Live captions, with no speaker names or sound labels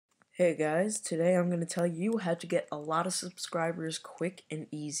Hey guys, today I'm going to tell you how to get a lot of subscribers quick and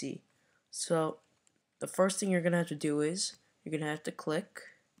easy. So, the first thing you're going to have to do is, you're going to have to click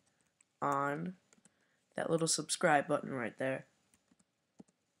on that little subscribe button right there.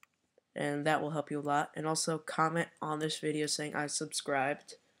 And that will help you a lot. And also comment on this video saying I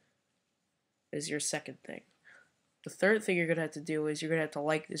subscribed is your second thing. The third thing you're going to have to do is you're going to have to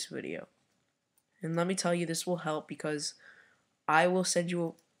like this video. And let me tell you, this will help because I will send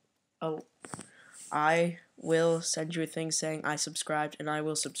you a thing saying I subscribed, and I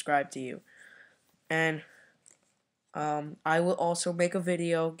will subscribe to you. And I will also make a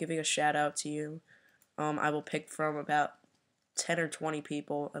video giving a shout out to you. I will pick from about 10 or 20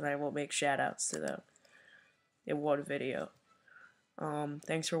 people, and I will make shout outs to them in one video.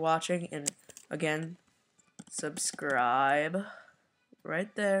 Thanks for watching, and again, subscribe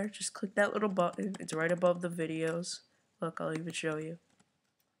right there. Just click that little button. It's right above the videos. Look, I'll even show you.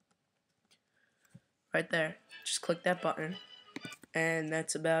 Right there. Just click that button. And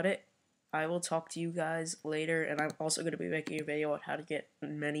that's about it. I will talk to you guys later, and I'm also going to be making a video on how to get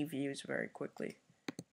many views very quickly.